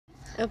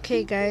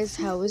Okay, guys,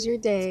 how was your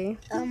day?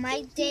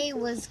 My day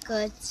was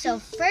good. So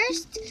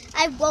first,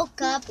 I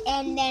woke up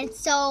and then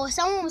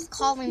someone was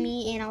calling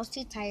me and I was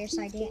too tired,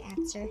 so I didn't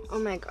answer. Oh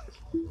my god.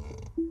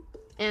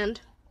 And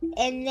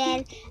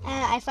then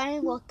I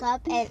finally woke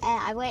up and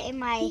I went in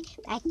my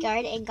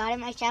backyard and got in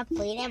my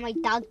trampoline and my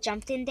dog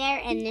jumped in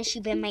there and then she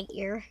bit my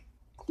ear.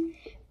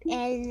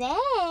 And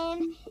then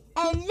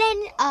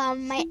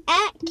my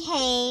aunt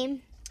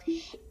came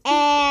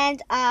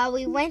and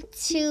we went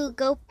to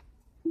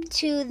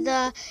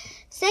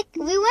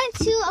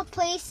a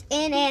place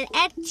in an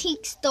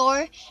antique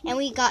store and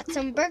we got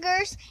some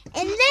burgers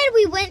and then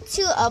we went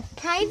to a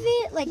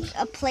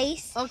private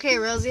place. okay,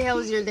 Rosie, how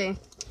was your day?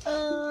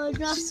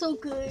 Not so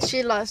good.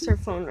 She lost her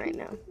phone right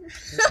now.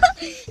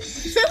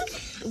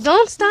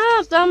 Don't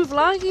stop. I'm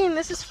vlogging.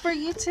 This is for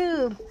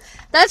YouTube.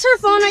 That's her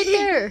phone right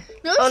there.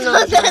 No, oh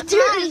no, that's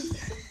yours.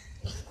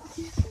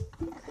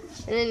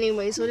 And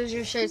anyways, what does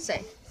your shirt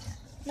say?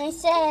 Mine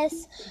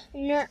says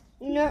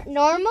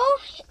normal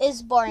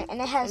is boring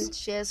and it has And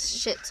she has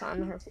shits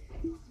on her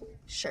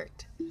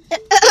shirt. Say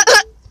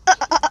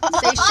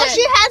shit. Oh,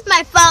 she has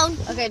my phone.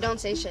 Okay, don't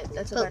say shit.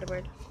 That's a bad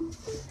word.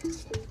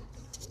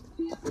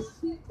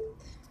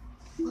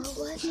 What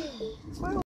was it?